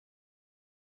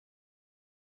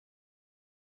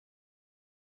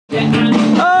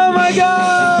Oh my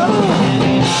god!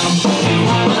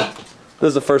 This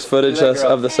is the first footage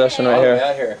of the session right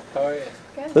here. How are you?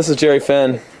 This is Jerry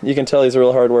Finn. You can tell he's a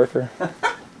real hard worker.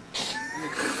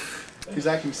 He's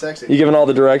acting sexy. You giving all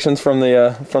the directions from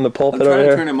the pulpit over here? I'm trying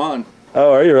to turn him on.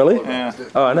 Oh, are you really? Yeah.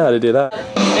 Oh, I know how to do that.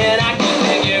 And I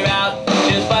can figure out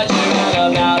just what you're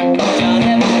all about. Done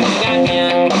everything I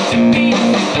can to be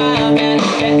surviving.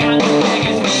 And I'm the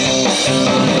biggest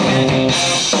fan.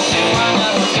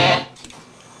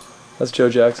 That's Joe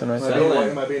Jackson right there.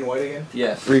 Am I being white again?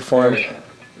 Yes. Reformed.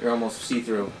 You're almost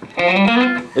see-through.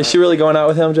 Is she really going out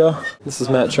with him, Joe? This is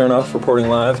Matt Chernoff reporting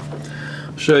live.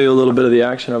 I'll show you a little bit of the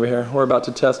action over here. We're about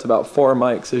to test about 4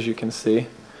 mics, as you can see.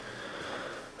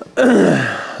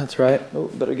 That's right. Oh,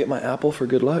 better get my apple for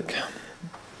good luck.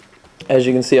 As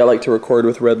you can see, I like to record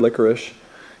with red licorice.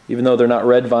 Even though they're not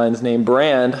Red Vine's name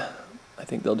brand, I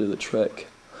think they'll do the trick.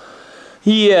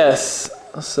 Yes!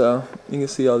 So, you can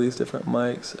see all these different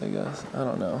mics, I guess. I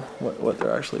don't know what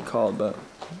they're actually called, but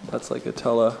that's like a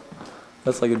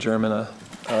that's like a German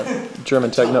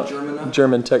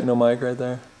techno mic right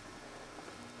there.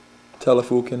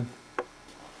 Telefunken.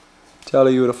 Tell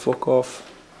you to fuck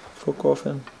off. Fuck off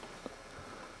in.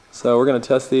 So we're gonna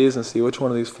test these and see which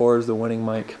one of these 4 is the winning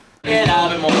mic. What's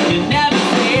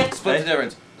the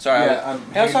difference? Sorry, I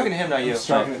was talking to him, not you.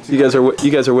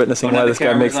 You guys are witnessing why this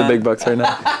guy makes the big bucks right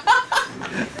now.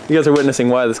 You guys are witnessing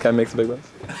why this guy makes the big bucks.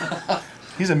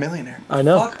 He's a millionaire. I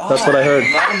know. That's what I heard.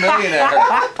 Not a millionaire.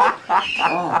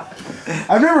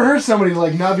 I've never heard somebody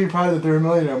like not be proud that they're a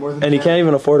millionaire more than. And he can't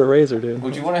even afford a razor, dude.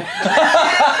 Would you want to?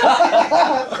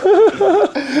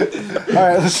 All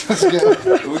right, let's go.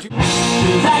 Would you?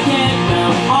 I can't go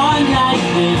on like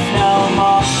this no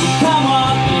more. You come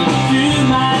walking through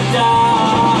my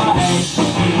door.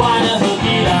 You wanna hook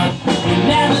it up, you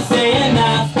never say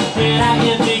enough. And I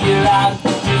can figure out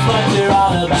just what you're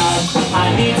all about.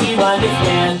 I need to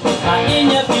understand, not in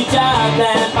your future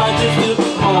plan, or just to.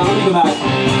 Hold on, let me go back.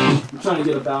 I'm trying to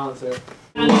get a balance here.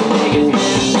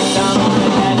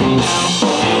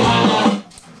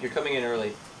 You're coming in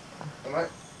early. Am I?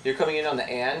 You're coming in on the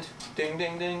and. Ding,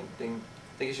 ding, ding, ding.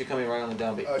 I think you should come in right on the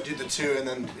downbeat. Do the 2 and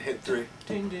then hit 3.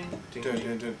 Ding, ding, ding,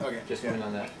 ding, ding. Okay. Just come in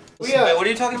on that. Yeah. Wait, what are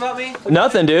you talking about, me?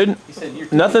 Nothing, dude.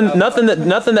 Nothing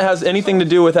that has anything to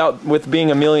do with being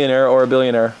a millionaire or a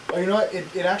billionaire. Oh, you know what?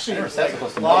 It actually I'm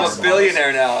a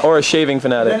billionaire now. Or a shaving It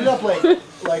fanatic. ended up like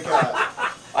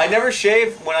I never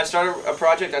shave when I start a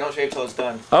project. I don't shave till it's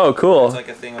done. Oh, cool. It's like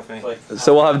a thing with me.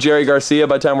 So we'll have Jerry Garcia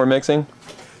by the time we're mixing.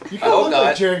 You kind of look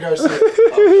like Jerry Garcia.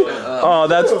 Oh,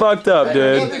 that's fucked up,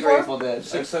 dude. The Grateful Dead.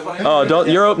 Oh, don't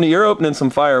you're opening some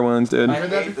fire wounds, dude. I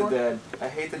hate the dead. I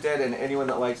hate the dead, and anyone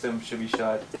that likes them should be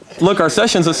shot. Look, our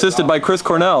session's assisted by Chris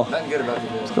Cornell. Nothing good about the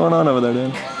dead. What's going on over there,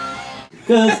 dude?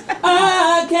 Cause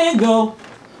I can't go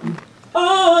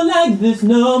on like this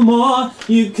no more.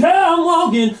 You come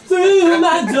walking through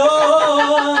my door.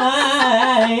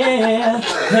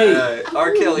 Hey,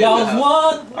 R. Kelly. y'all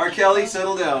want? R. Kelly,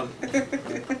 settle down.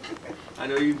 I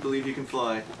know you believe you can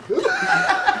fly.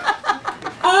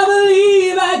 I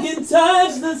believe I can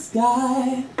touch the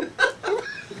sky.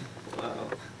 Wow.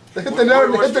 Hit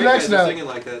the next note. Singing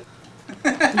like that.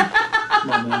 Come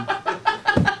on, man.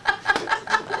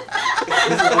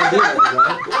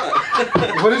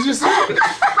 What did you say?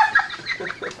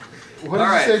 What did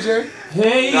you say, Jerry?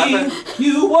 Hey, Nothing.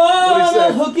 you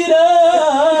wanna hook it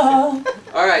up?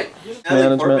 All right.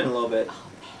 Management. A little bit.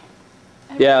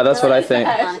 Yeah, that's what I think.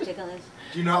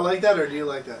 Do you not like that, or do you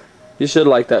like that? You should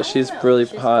like that. She's really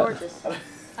hot. Oh,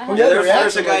 Yeah, the there was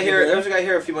reaction a guy like here. it, There was a guy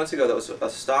here a few months ago that was a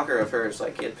stalker of hers.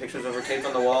 Like he had pictures of her taped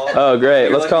on the wall. Oh, great.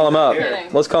 You're Let's call him up. here.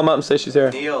 Let's call him up and say she's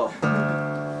here. Neil.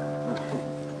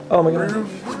 Oh my god.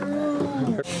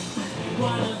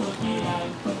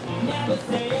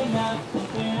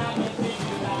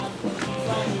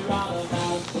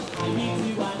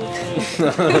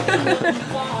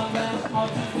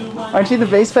 Aren't you the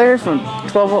bass player from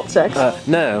 12 Volt Sex?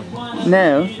 No.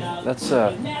 No. Let's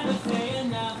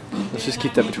just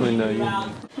keep that between you.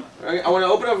 I want to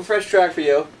open up a fresh track for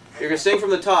you. You're gonna sing from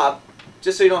the top,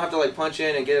 just so you don't have to like punch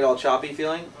in and get it all choppy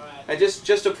feeling. And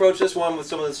just approach this one with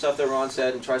some of the stuff that Ron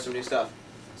said and try some new stuff.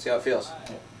 See how it feels.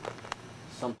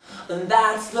 And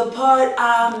that's the part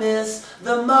I miss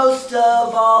the most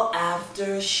of all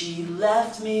after she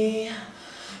left me.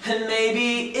 And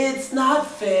maybe it's not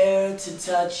fair to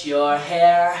touch your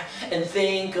hair and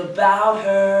think about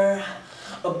her,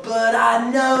 but I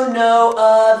know no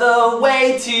other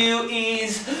way to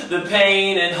ease the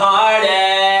pain and heartache.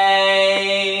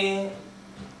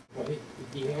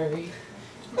 Gary.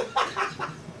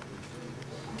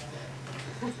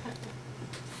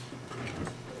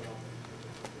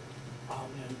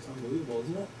 Unbelievable,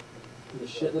 isn't it? The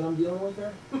shit that I'm dealing with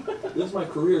here? This is my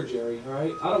career, Jerry,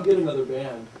 alright? I don't get another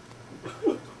band.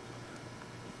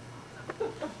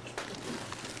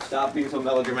 Stop being so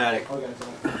melodramatic. Okay,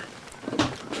 so.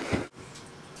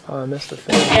 Oh, I missed the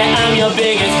fan. Yeah, I'm your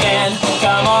biggest fan.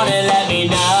 Come on and let me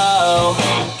know.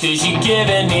 Cause you're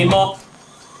giving me more.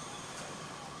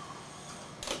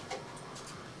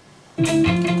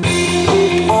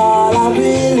 All I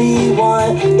really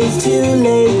want is to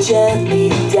lay gently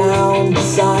down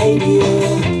beside you.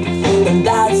 And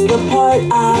that's the part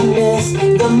I miss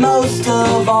the most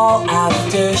of all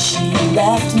after she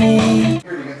left me.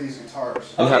 Here to get these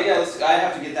guitars. Okay, yeah, I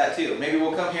have to get that too. Maybe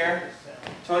we'll come here.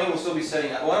 Tony will still be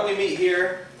setting up. Why don't we meet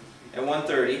here at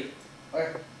 1:30,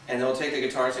 Okay. and then we'll take the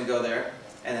guitars and go there,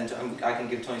 and then I can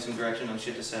give Tony some direction on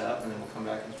shit to set up, and then we'll come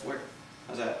back and work.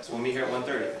 How's that? So we'll meet here at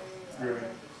 1:30.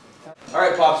 All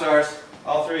right, pop stars,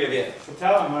 all three of you. So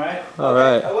tell him, alright?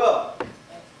 Alright. I will.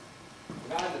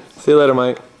 See you later,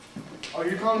 Mike. Oh,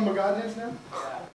 you're calling them Magadans now?